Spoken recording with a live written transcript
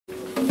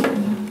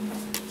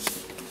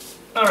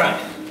All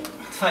right,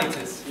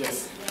 Titus.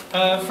 Yes.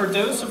 For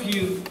those of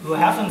you who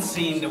haven't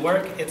seen the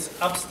work, it's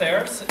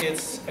upstairs.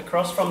 It's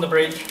across from the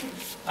bridge.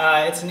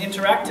 It's an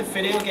interactive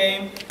video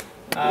game.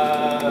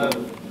 Or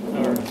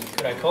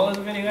could I call it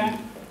a video game?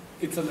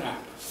 It's an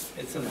app.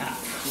 It's an app.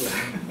 Yeah.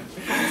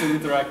 It's an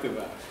interactive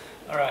app.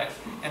 All right,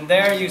 and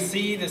there you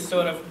see this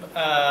sort of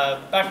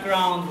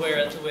background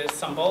where with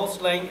some balls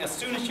playing. As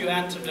soon as you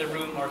enter the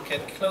room or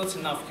get close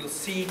enough, you'll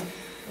see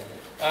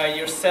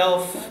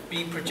yourself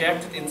being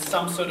projected in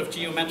some sort of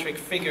geometric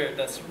figure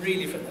that's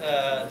really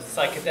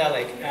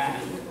psychedelic,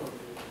 and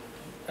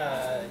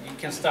you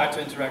can start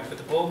to interact with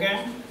the ball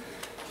game.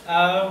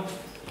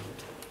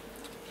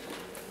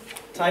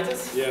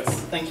 Titus? Yes.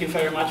 Thank you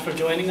very much for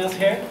joining us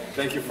here.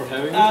 Thank you for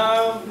having me.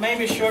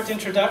 Maybe a short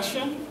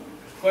introduction.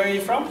 Where are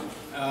you from?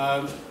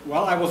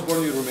 Well, I was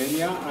born in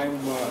Romania. I'm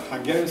a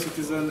Hungarian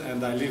citizen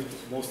and I lived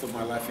most of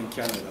my life in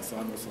Canada, so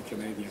I'm also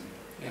Canadian.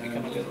 Maybe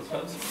come a little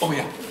close. Oh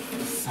yeah.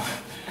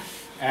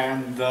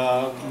 And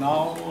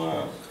now,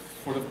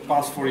 for the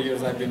past 4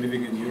 years, I've been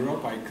living in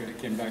Europe. I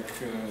came back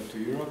to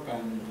Europe,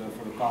 and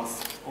for the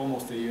past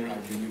almost a year,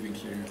 I've been living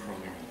here in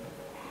Groningen.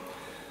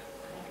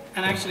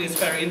 And actually, it's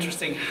very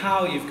interesting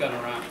how you've gone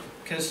around,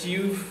 because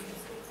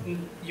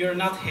you're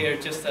not here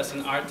just as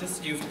an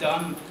artist. You've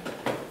done,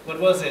 what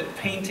was it,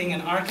 painting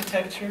and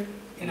architecture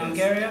in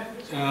Hungary?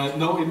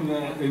 No,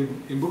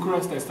 in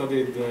Bucharest I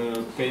studied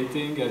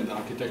painting and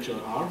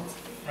architectural art.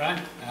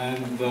 Right.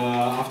 And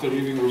after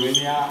leaving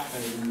Romania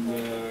and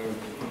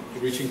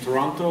reaching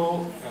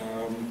Toronto,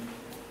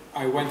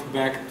 I went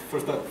back.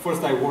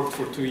 First I worked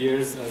for 2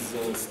 years as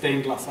a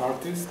stained glass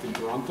artist in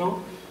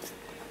Toronto.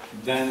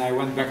 Then I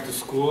went back to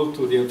school,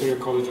 to the Ontario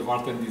College of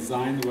Art and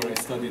Design, where I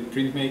studied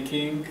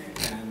printmaking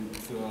and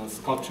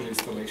sculpture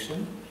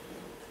installation.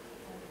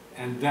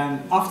 And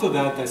then after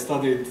that I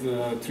studied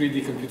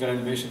 3D computer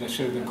animation at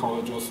Sheridan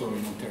College, also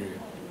in Ontario.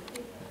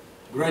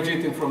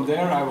 Graduating from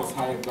there, I was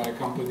hired by a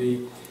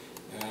company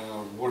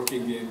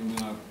working in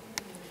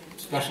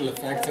special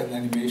effects and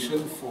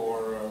animation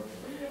for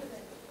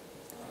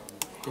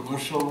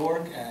commercial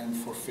work and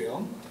for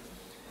film.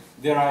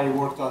 There I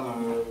worked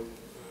on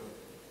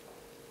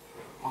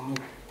a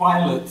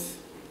pilot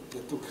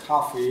that took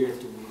half a year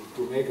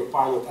to make a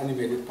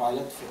animated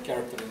pilot for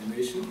character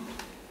animation,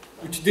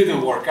 which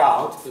didn't work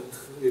out, but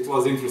it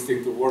was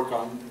interesting to work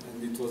on,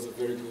 and it was a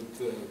very good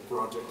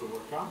project to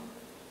work on.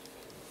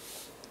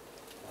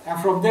 And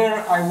from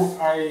there, I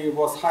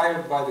was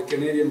hired by the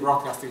Canadian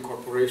Broadcasting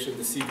Corporation,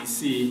 the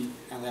CBC,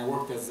 and I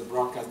worked as a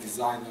broadcast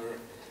designer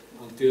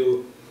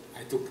until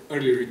I took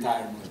early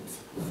retirement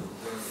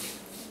for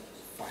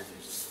 5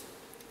 years.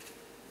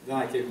 Then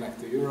I came back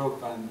to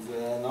Europe, and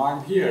now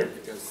I'm here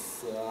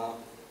because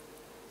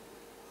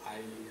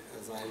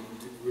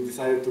we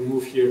decided to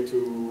move here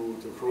to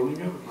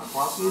Groningen with my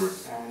partner,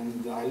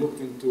 and I looked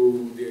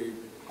into the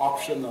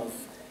option of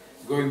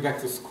going back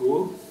to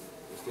school.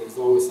 There's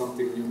always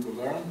something new to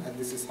learn, and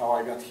this is how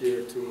I got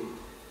here to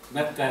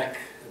MedTech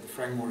at the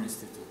Frank Mohr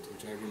Institute,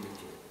 which I really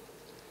enjoy.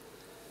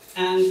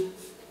 And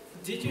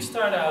did you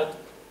start out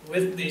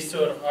with these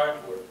sort of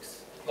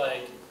artworks,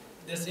 like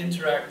this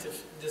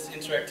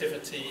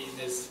interactivity,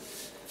 this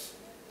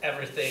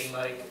everything,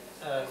 like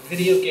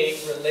video game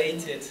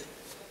related?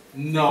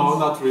 No,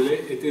 not really.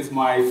 It is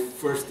my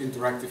first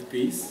interactive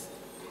piece.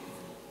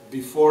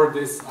 Before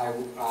this,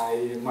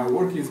 my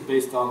work is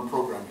based on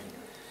programming.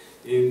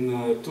 In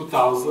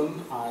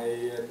 2000,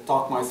 I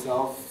taught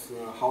myself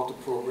how to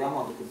program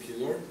on the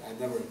computer. I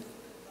never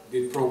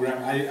did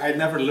program. I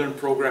never learned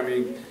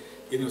programming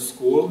in a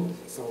school,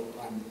 so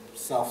I'm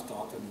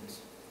self-taught and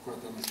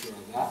quite amateur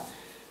at that.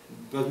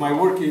 But my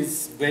work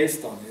is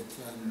based on it,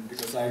 and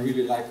because I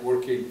really like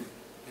working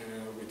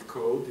with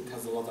code. It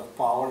has a lot of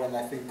power, and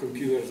I think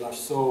computers are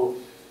so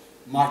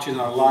much in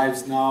our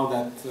lives now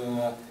that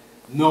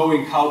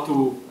knowing how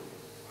to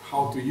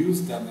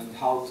use them and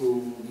how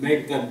to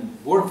make them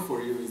work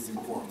for you is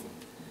important.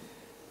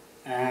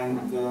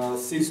 And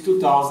since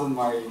 2000,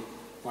 my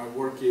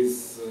work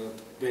is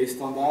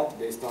based on that,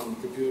 based on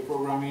computer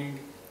programming.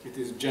 It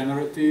is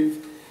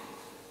generative,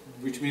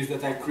 which means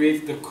that I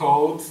create the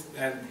code,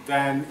 and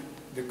then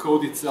the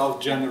code itself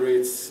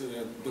generates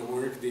the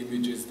work, the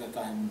images that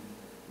I'm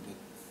doing.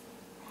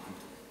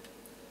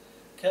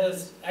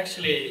 Because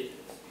actually,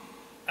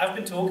 I've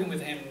been talking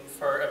with him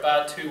for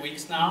about 2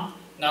 weeks now,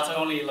 not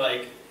only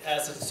like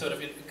as a sort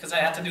of, because I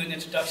had to do an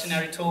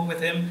introductory talk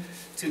with him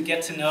to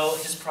get to know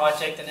his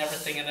project and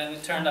everything, and then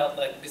it turned out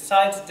like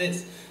besides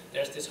this,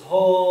 there's this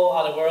whole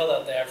other world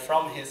out there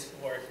from his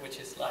work,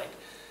 which is like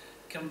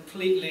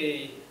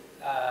completely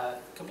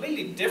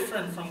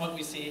different from what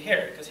we see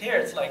here. Because here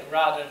it's like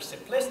rather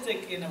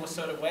simplistic in a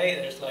sort of way.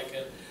 There's like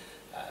a,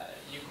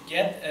 you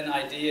get an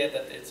idea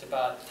that it's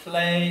about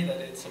play, that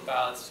it's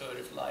about sort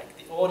of like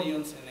the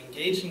audience and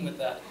engaging with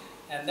that.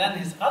 And then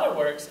his other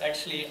works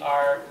actually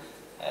are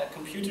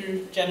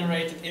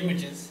computer-generated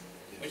images,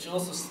 which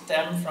also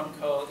stem from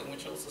code and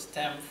which also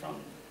stem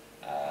from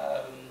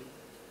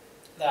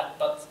that,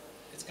 but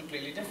it's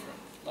completely different.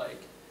 Like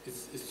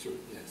It's true,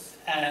 yes.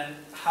 And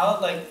how,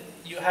 like,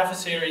 you have a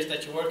series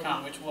that you work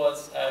on, which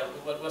was,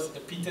 what was it, the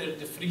Peter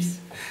de Vries?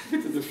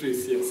 Peter de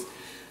Vries, yes.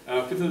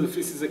 Peter de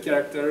Vries is a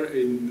character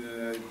in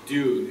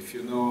Dune, if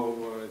you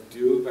know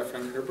Dune by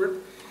Frank Herbert.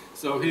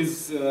 So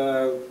he's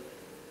a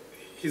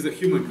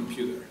human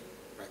computer,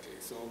 practically.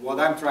 So what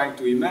I'm trying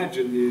to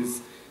imagine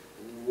is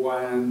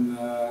when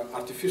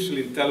artificial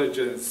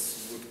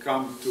intelligence would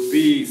come to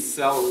be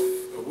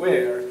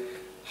self-aware,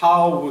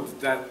 how would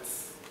that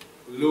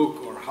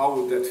look or how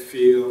would that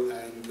feel?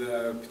 And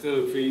Peter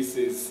de Vries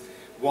is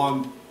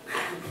one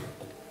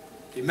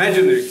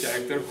imaginary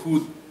character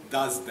who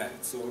does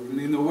that. So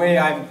in a way,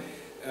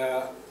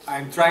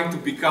 I'm trying to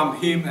become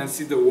him and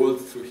see the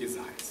world through his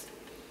eyes.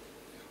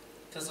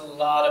 Because a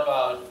lot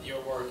about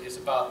your work is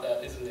about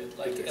that, isn't it?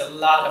 Like, It is. a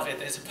lot of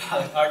it is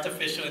about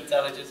artificial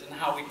intelligence and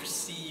how we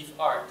perceive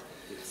art.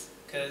 Yes.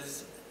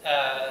 Because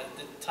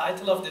the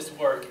title of this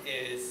work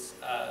is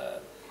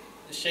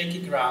The Shaky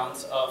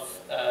Grounds of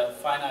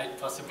Finite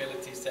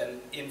Possibilities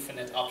and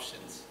Infinite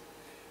Options.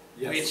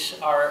 Yes.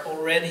 Which are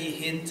already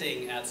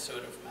hinting at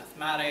sort of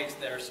mathematics.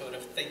 They're sort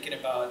of thinking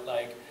about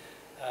like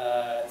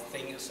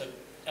things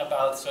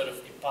about sort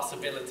of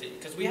impossibility.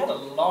 Because we had a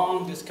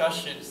long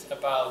discussions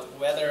about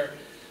whether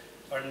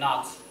or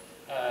not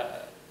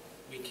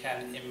we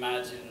can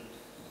imagine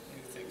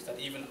new things. That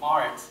even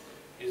art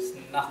is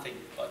nothing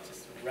but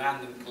just a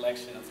random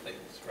collection of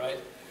things, right?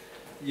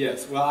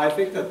 Yes. Well, I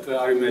think that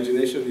our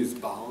imagination is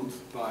bound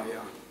by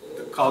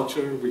the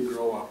culture we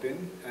grow up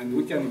in, and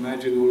we can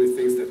imagine only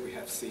things that we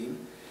have seen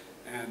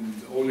and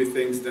only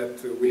things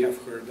that we have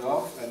heard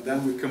of, and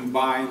then we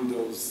combine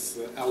those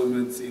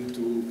elements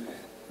into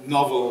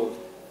novel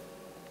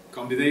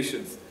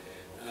combinations.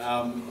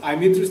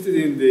 I'm interested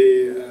in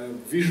the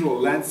visual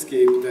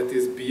landscape that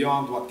is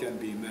beyond what can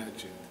be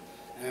imagined.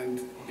 And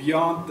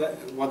beyond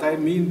that, what I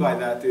mean by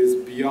that is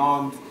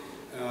beyond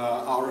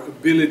our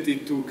ability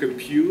to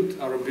compute,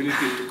 our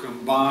ability to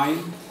combine.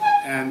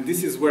 And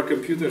this is where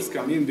computers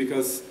come in,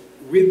 because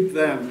with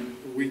them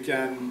we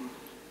can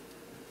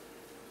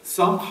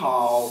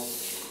somehow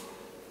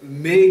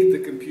make the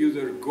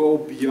computer go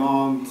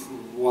beyond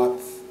what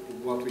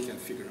we can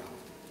figure out.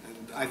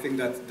 And I think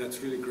that's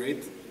really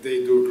great.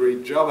 They do a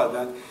great job at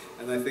that,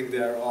 and I think they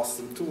are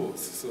awesome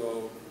tools.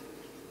 So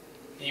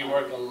you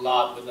work a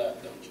lot with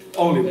that, don't you?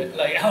 Only with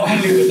like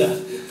only with that.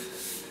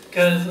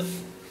 Because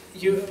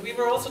we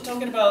were also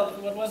talking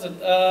about, what was it?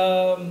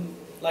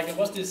 Like it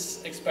was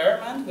this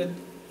experiment with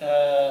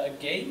a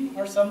game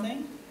or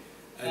something?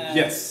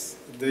 Yes,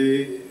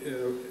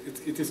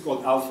 it is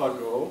called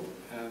AlphaGo,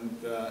 and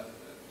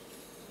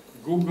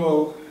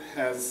Google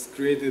has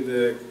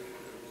created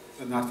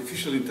an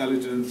artificial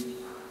intelligence,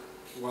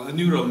 well, a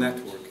neural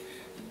network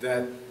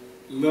that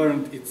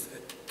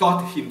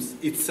taught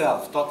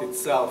itself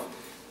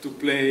to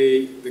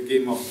play the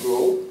game of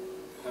Go,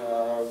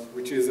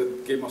 which is a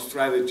game of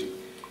strategy.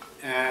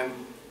 And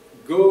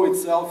Go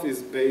itself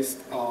is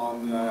based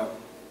on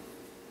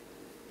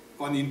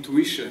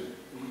intuition,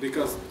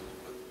 because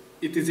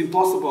it is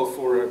impossible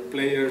for a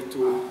player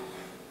to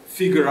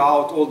figure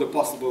out all the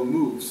possible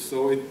moves.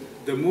 So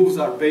the moves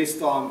are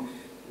based on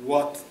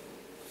what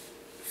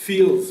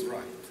feels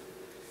right.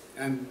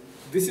 And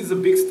this is a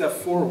big step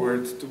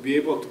forward to be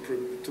able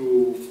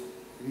to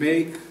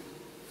make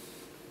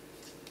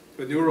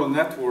a neural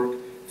network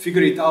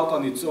figure it out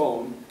on its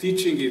own,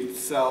 teaching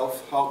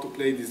itself how to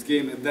play this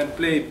game, and then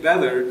play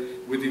better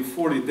within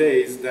 40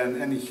 days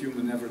than any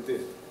human ever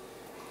did.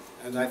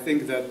 And I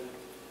think that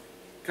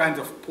kind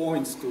of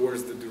points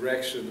towards the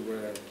direction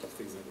where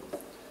things are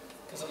going.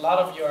 Because a lot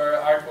of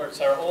your artworks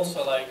are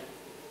also like,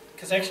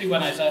 because actually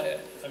when I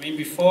mean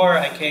before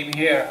I came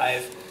here,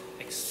 I've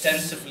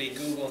extensively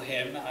Googled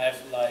him.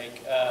 I've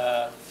like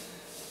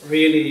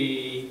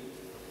really,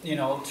 you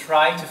know,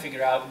 tried to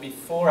figure out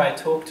before I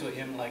talked to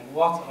him, like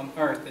what on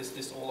earth is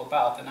this all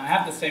about? And I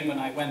have the same when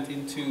I went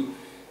into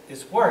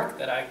his work,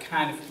 that I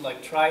kind of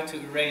like tried to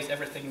erase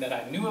everything that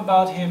I knew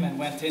about him and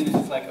went in and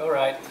it's like, all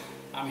right,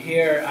 I'm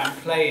here, I'm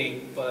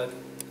playing, but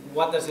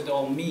what does it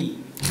all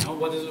mean? You know,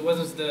 what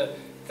is the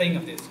thing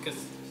of this? Because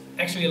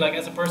actually, like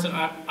as a person,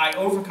 I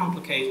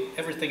overcomplicate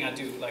everything I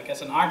do. Like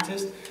as an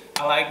artist,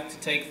 I like to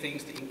take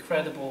things the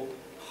incredible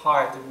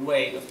hard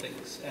way of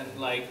things, and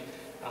like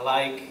I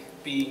like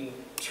being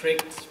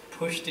tricked,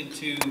 pushed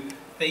into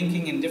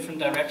thinking in different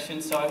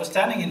directions. So I was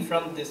standing in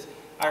front of this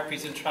art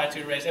piece and tried to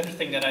erase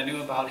everything that I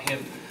knew about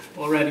him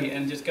already,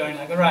 and just going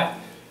like, all right,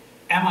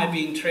 am I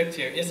being tricked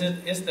here?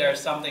 Is there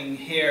something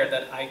here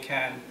that I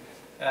can,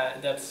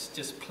 that's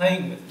just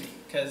playing with me?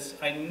 Because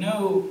I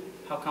know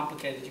how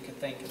complicated you can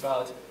think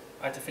about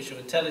artificial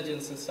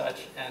intelligence and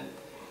such, and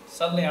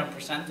suddenly I'm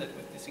presented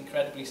with this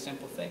incredibly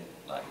simple thing.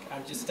 Like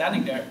I'm just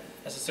standing there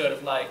as a sort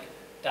of like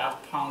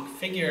Daft Punk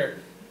figure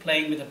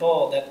playing with a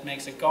ball that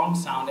makes a gong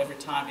sound every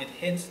time it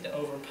hits the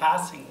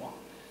overpassing one,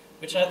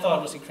 which I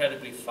thought was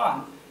incredibly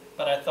fun,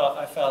 but I felt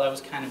I was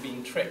kind of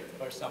being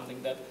tricked or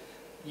something, that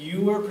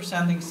you were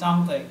presenting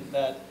something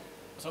that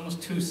was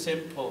almost too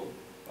simple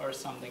or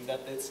something,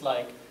 that it's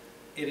like,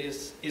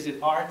 is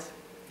it art?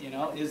 You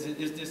know, is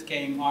this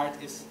game art?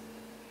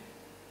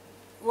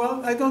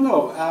 Well, I don't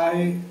know.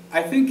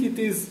 I think it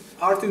is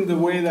art in the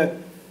way that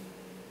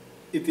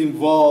it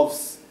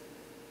involves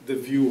the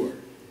viewer,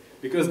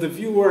 because the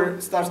viewer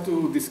starts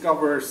to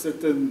discover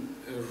certain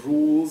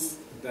rules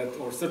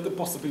or certain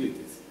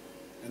possibilities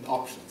and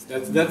options.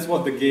 That's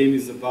what the game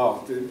is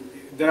about.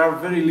 There are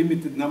very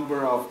limited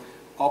number of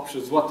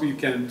options, what you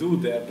can do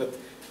there, but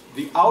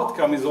the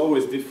outcome is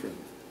always different.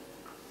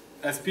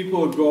 As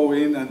people go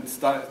in and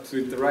start to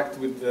interact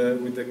with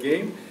the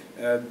game,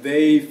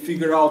 they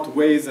figure out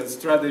ways and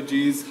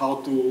strategies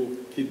how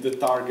to hit the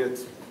target,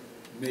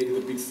 make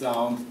the big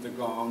sound, the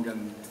gong,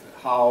 and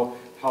how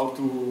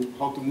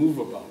to move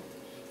about.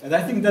 And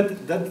I think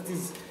that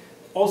is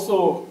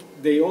also,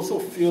 they also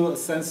feel a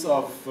sense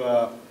of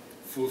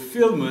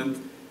fulfillment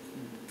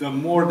the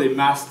more they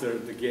master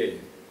the game,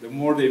 the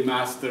more they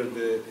master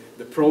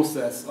the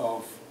process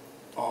of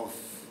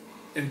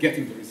and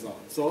getting the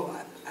result. So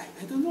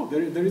I don't know,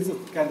 there is a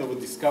kind of a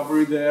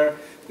discovery there.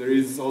 There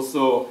is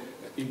also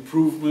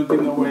improvement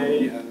in a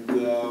way,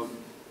 and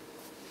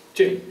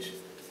change.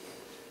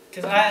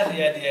 Because I had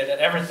the idea that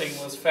everything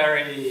was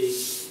very,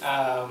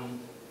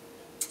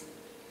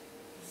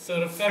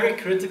 sort of very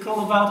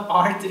critical about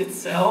art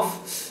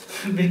itself,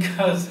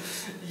 because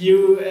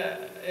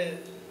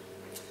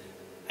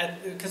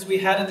because we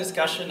had a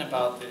discussion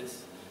about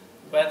this,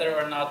 whether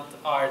or not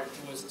art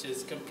was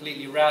just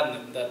completely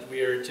random, that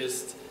we're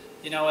just,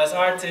 you know, as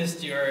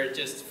artists, you're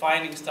just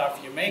finding stuff,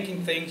 you're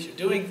making things, you're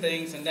doing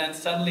things, and then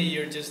suddenly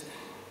you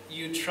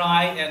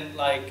try and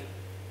like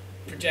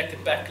project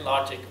it back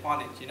logic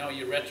on it, you know,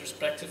 you're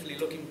retrospectively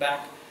looking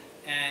back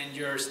and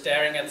you're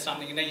staring at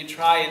something, and then you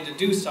try and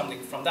deduce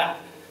something from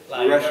that.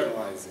 Like, you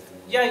rationalize it.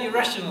 Yeah, you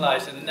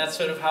rationalize it, and that's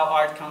sort of how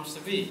art comes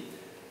to be.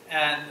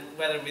 And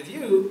whether with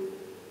you,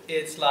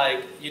 it's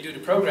like you do the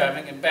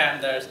programming and bam,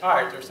 there's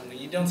art or something.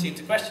 You don't seem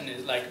to question it.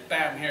 It's like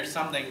bam, here's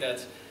something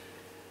that's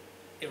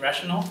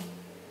irrational,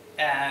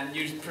 and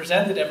you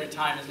present it every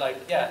time. It's like,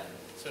 yeah,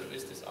 sort of,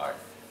 is this art?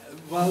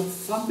 Well,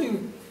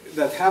 something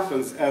that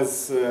happens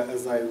as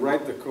I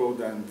write the code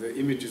and the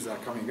images are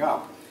coming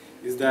up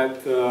is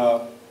that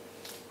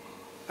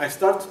I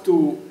start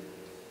to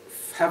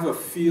have a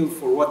feel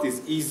for what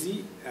is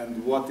easy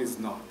and what is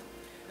not.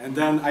 And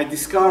then I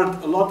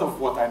discard a lot of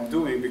what I'm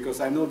doing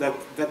because I know that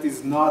that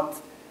is not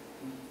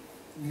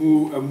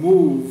a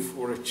move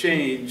or a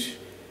change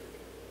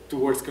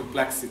towards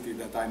complexity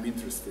that I'm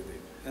interested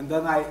in. And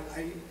then I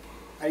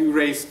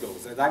erase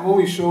those. And I'm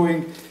only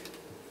showing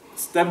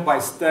step by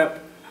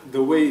step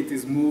the way it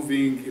is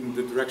moving in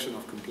the direction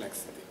of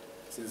complexity,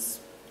 since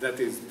that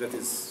is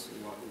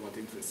what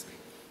interests me.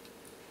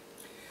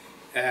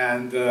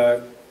 And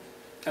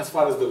as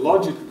far as the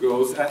logic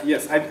goes,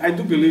 yes, I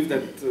do believe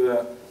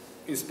that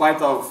in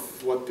spite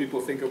of what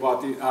people think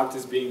about the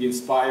artists being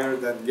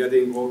inspired and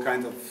getting all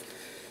kinds of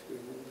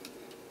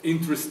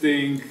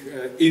interesting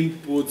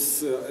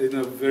inputs in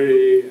a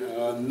very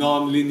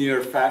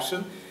non-linear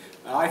fashion,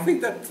 I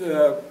think that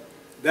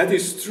that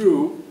is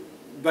true,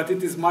 but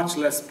it is much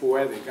less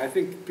poetic. I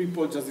think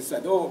people just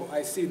decide, oh,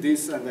 I see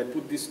this and I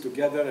put this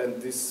together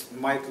and this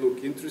might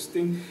look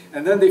interesting.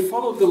 And then they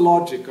follow the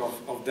logic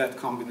of that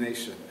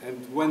combination.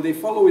 And when they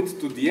follow it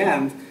to the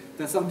end,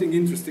 then something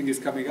interesting is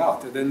coming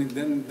out. And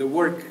then the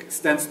work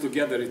stands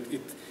together.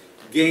 It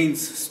gains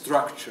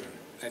structure.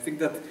 I think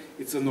that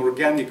it's an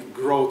organic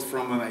growth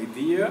from an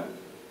idea,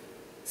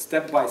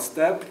 step by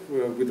step,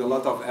 with a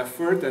lot of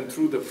effort and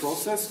through the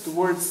process,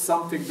 towards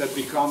something that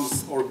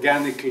becomes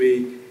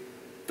organically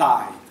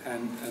tied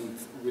and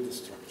with a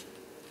structure.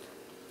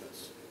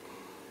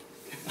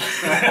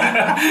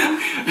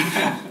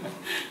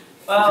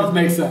 Well, it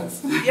makes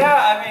sense. Yeah,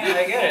 I mean,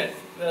 I get it.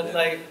 But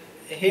like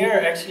here,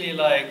 actually,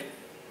 like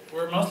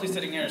we're mostly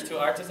sitting here as two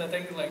artists, I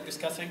think, like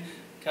discussing,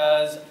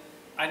 because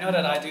I know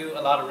that I do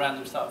a lot of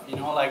random stuff. You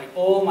know, like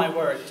all my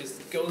work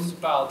just goes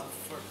about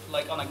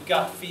like on a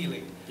gut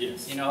feeling.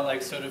 Yes. You know,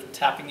 like sort of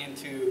tapping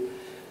into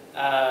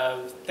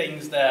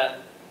things that.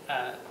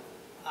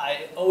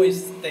 I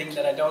always think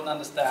that I don't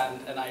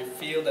understand, and I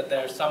feel that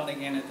there's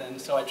something in it,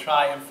 and so I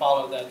try and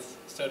follow that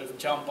sort of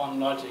jump on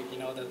logic, you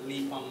know, that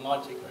leap on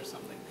logic or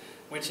something.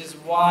 Which is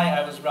why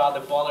I was rather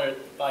bothered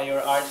by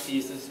your art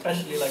pieces,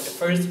 especially like the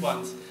first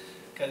ones,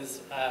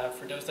 because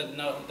for those that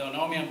don't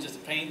know me, I'm just a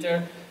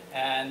painter,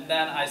 and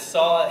then I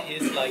saw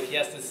his, like, he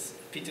has this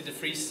Peter de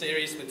Vries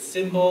series with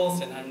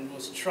symbols, and I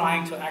was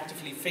trying to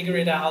actively figure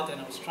it out,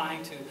 and I was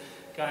trying to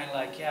going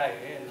like, yeah,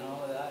 you know,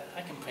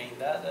 I can paint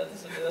that.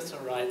 That's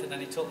all right. And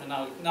then he told me,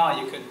 no,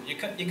 you couldn't. You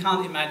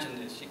can't imagine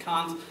this. You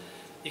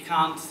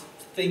can't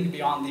think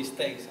beyond these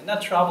things. And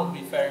that troubled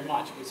me very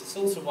much, which is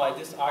also why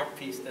this art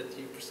piece that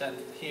you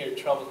presented here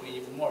troubled me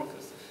even more,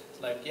 because it's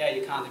like, yeah,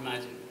 you can't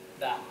imagine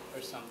that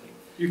or something.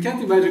 You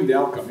can't imagine the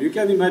outcome. You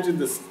can imagine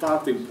the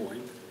starting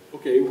point.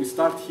 Okay, we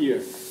start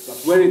here, but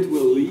where it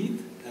will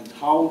lead and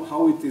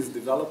how it is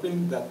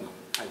developing, that no,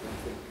 I don't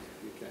think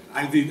you can.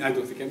 I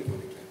don't think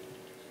anybody can.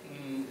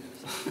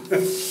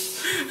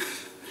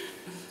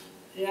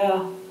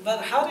 Yeah,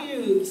 but how do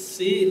you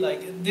see,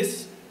 like,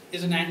 this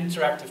is an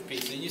interactive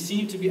piece. And you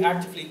seem to be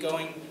actively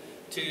going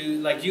to,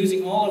 like,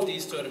 using all of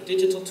these sort of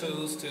digital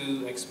tools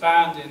to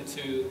expand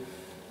into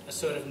a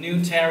sort of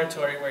new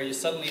territory where you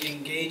suddenly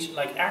engage,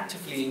 like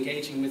actively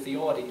engaging with the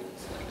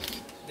audience.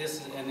 Like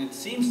this, and it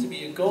seems to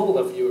be a goal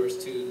of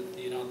yours to,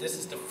 you know, this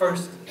is the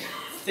first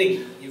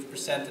thing you've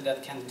presented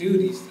that can do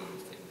these sort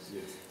of things.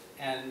 Yes.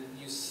 And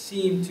you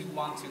seem to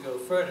want to go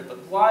further, but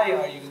why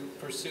are you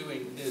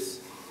pursuing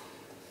this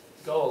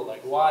goal?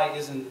 Like, why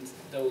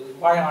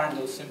aren't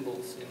those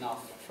symbols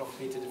enough from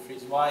Peter de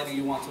Vries? Why do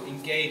you want to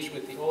engage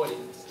with the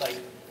audience? Like,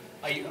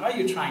 are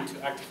you trying to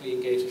actively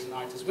engage as an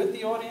artist with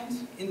the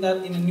audience in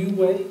a new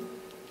way,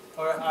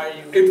 or are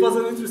you? It was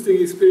an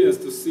interesting experience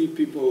to see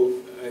people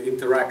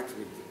interact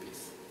with the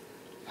piece.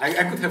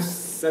 I could have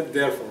sat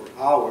there for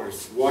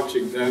hours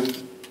watching them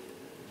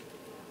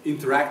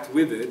interact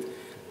with it.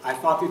 I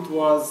thought it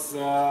was.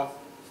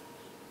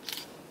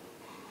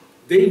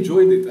 They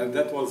enjoyed it, and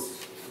that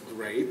was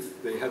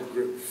great. They had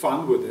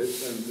fun with it,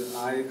 and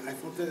I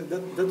thought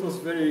that was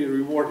very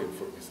rewarding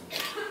for me.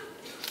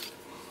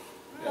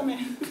 I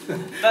mean,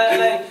 but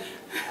like,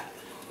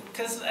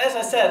 because as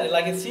I said,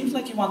 like it seems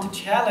like you want to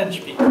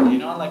challenge people, you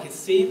know, like it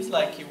seems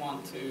like you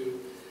want to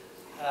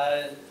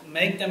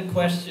make them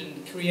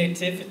question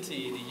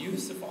creativity, the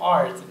use of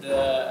art,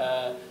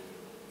 the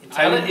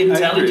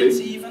intelligence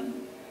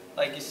even.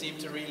 Like you seem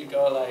to really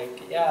go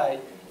like, yeah.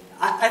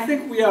 I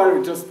think we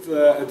are just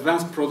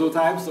advanced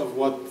prototypes of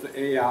what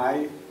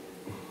AI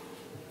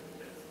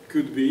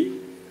could be.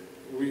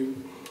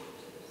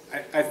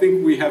 I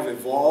think we have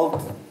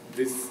evolved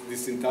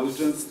this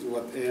intelligence,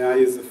 what AI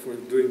is for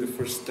doing the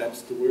first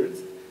steps towards.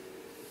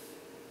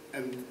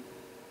 And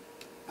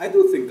I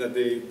do think that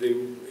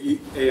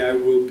AI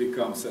will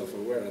become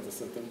self-aware at a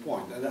certain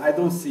point. And I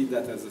don't see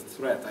that as a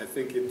threat. I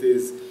think it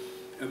is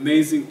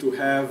amazing to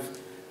have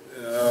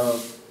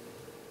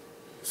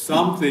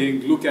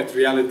something look at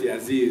reality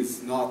as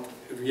is, not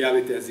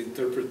reality as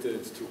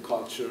interpreted through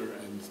culture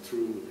and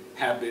through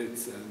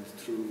habits and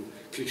through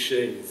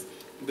cliches.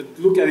 But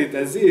look at it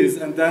as is,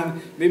 and then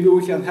maybe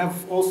we can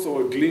have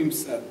also a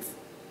glimpse at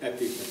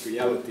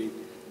reality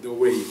the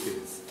way it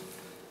is.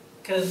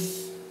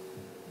 Because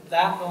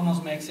that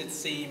almost makes it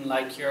seem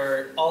like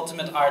your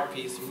ultimate art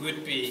piece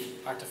would be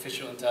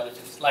artificial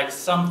intelligence, like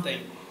something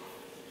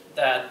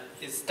that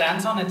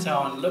stands on its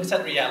own, looks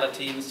at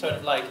reality in a sort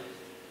of like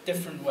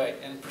different way,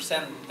 and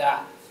present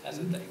that as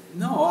a thing.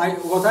 No,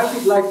 what I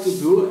would like to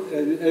do,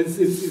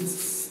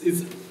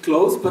 it's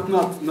close, but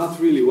not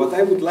really. What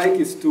I would like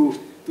is to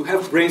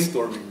have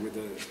brainstorming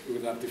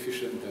with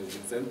artificial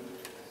intelligence and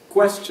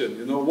question,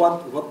 you know,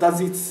 what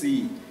does it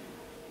see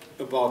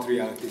about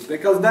reality?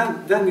 Because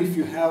then if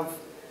you have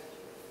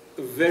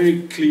a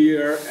very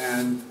clear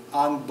and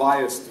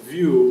unbiased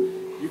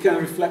view, you can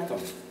reflect on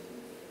it.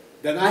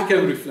 Then I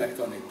can reflect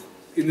on it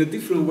in a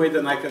different way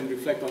than I can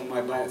reflect on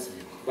my biased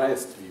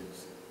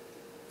views.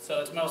 So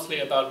it's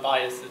mostly about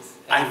biases.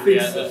 I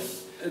think so.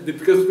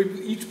 Because we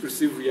each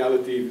perceive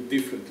reality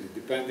differently,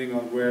 depending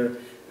on where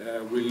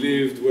we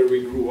lived, where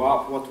we grew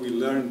up, what we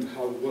learned,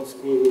 what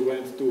school we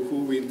went to,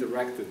 who we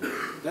interacted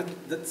with.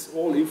 That's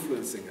all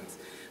influencing us.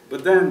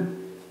 But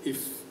then,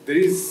 if there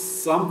is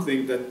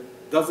something that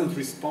doesn't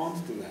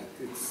respond to that,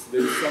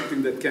 there is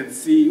something that can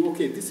see,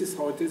 okay, this is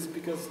how it is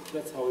because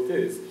that's how it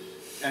is.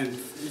 And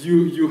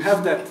you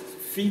have that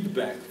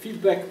feedback.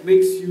 Feedback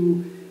makes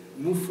you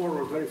move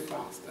forward very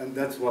fast. And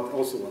that's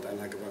also what I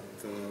like about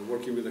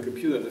working with a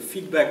computer. The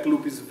feedback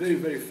loop is very,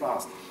 very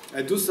fast.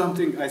 I do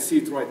something, I see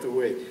it right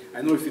away.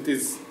 I know if it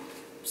is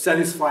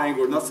satisfying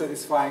or not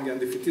satisfying,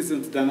 and if it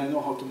isn't, then I know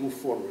how to move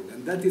forward.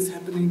 And that is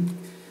happening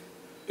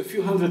a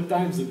few hundred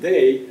times a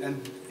day,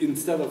 and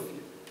instead of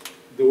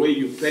the way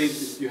you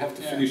paint, you have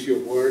to finish your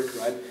work,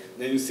 right?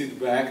 Then you sit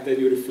back, then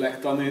you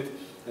reflect on it,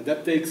 and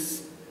that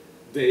takes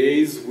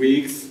days,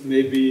 weeks,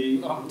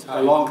 maybe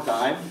a long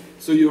time.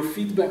 So your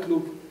feedback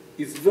loop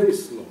is very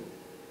slow.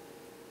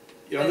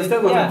 You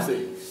understand what I'm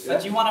saying?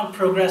 But you want to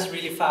progress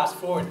really fast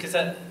forward, because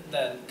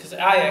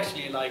I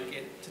actually like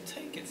it to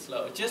take it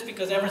slow. Just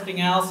because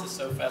everything else is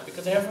so fast,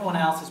 because everyone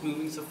else is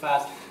moving so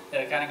fast,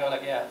 that I kind of go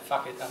like, yeah,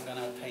 fuck it, I'm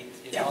gonna paint.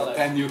 You know, but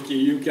then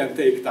you can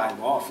take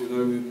time off, you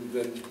know, and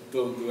then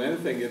don't do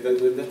anything.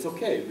 And that's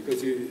okay,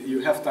 because you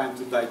have time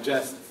to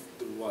digest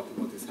what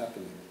is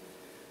happening.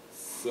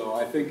 So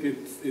I think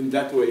in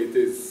that way it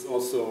is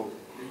also,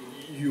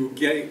 you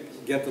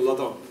get a lot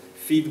of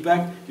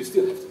feedback, you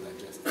still have to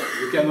digest it.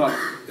 You cannot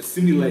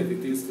assimilate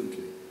it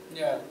instantly.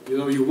 Yeah. You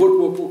know, you work,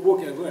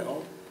 and go,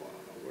 oh,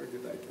 where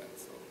did I get?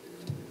 So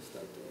you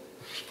start to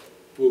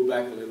pull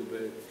back a little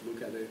bit,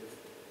 look at it,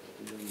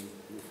 and then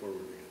move forward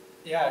again.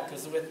 Yeah,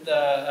 because with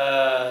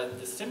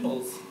the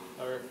symbols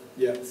or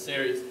the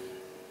series,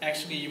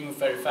 actually you move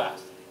very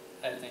fast.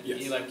 I think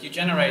yes. You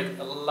generate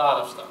a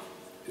lot of stuff.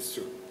 It's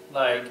true.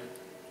 Like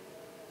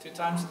 2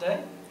 times a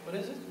day. What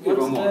is it?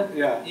 Even more.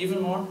 Yeah.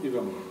 Even more.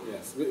 Even more.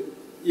 Yes. But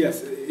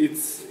yes.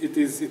 It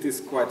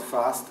is quite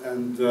fast,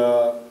 and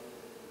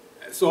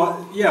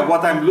so yeah.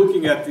 What I'm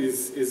looking at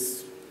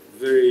is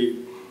very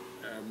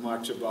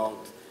much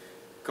about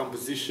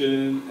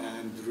composition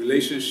and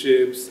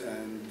relationships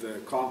and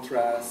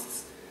contrasts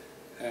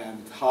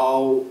and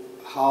how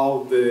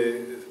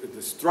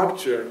the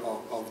structure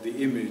of the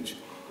image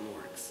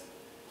works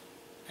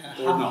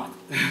or not.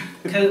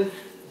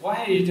 Why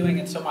are you doing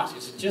it so much?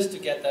 Is it just to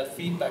get that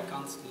feedback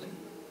constantly?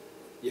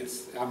 Yes,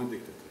 I'm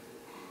addicted to it.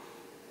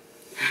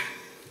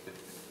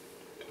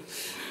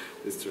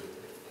 It's true.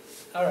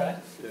 All right.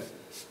 Yeah.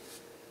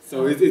 So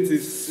it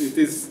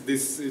is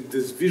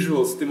this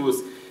visual stimulus,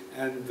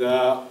 and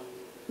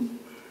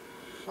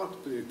how to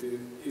put it?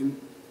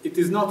 It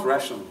is not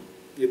rational.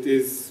 It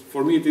is,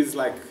 for me, it is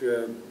like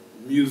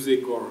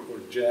music or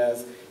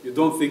jazz. You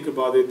don't think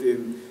about it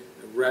in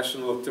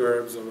rational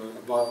terms,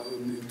 or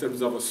in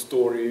terms of a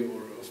story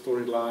or a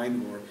storyline,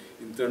 or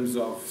in terms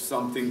of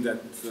something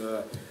that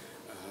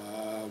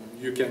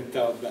you can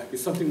tell back.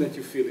 It's something that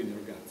you feel in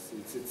your guts.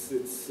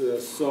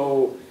 It's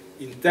so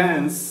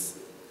intense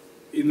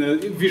in a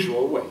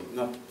visual way,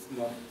 not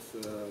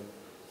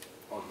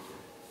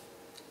auditory.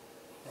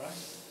 Right.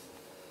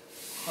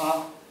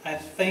 I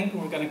think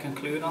we're going to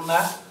conclude on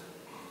that.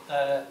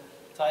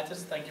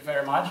 Titus, thank you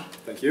very much.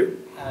 Thank you.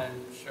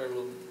 I'm sure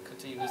we'll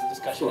continue this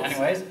discussion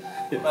anyways.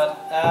 Yeah. But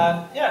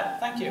yeah,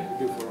 thank you.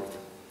 Looking forward.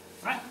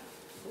 Right.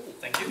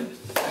 Thank you.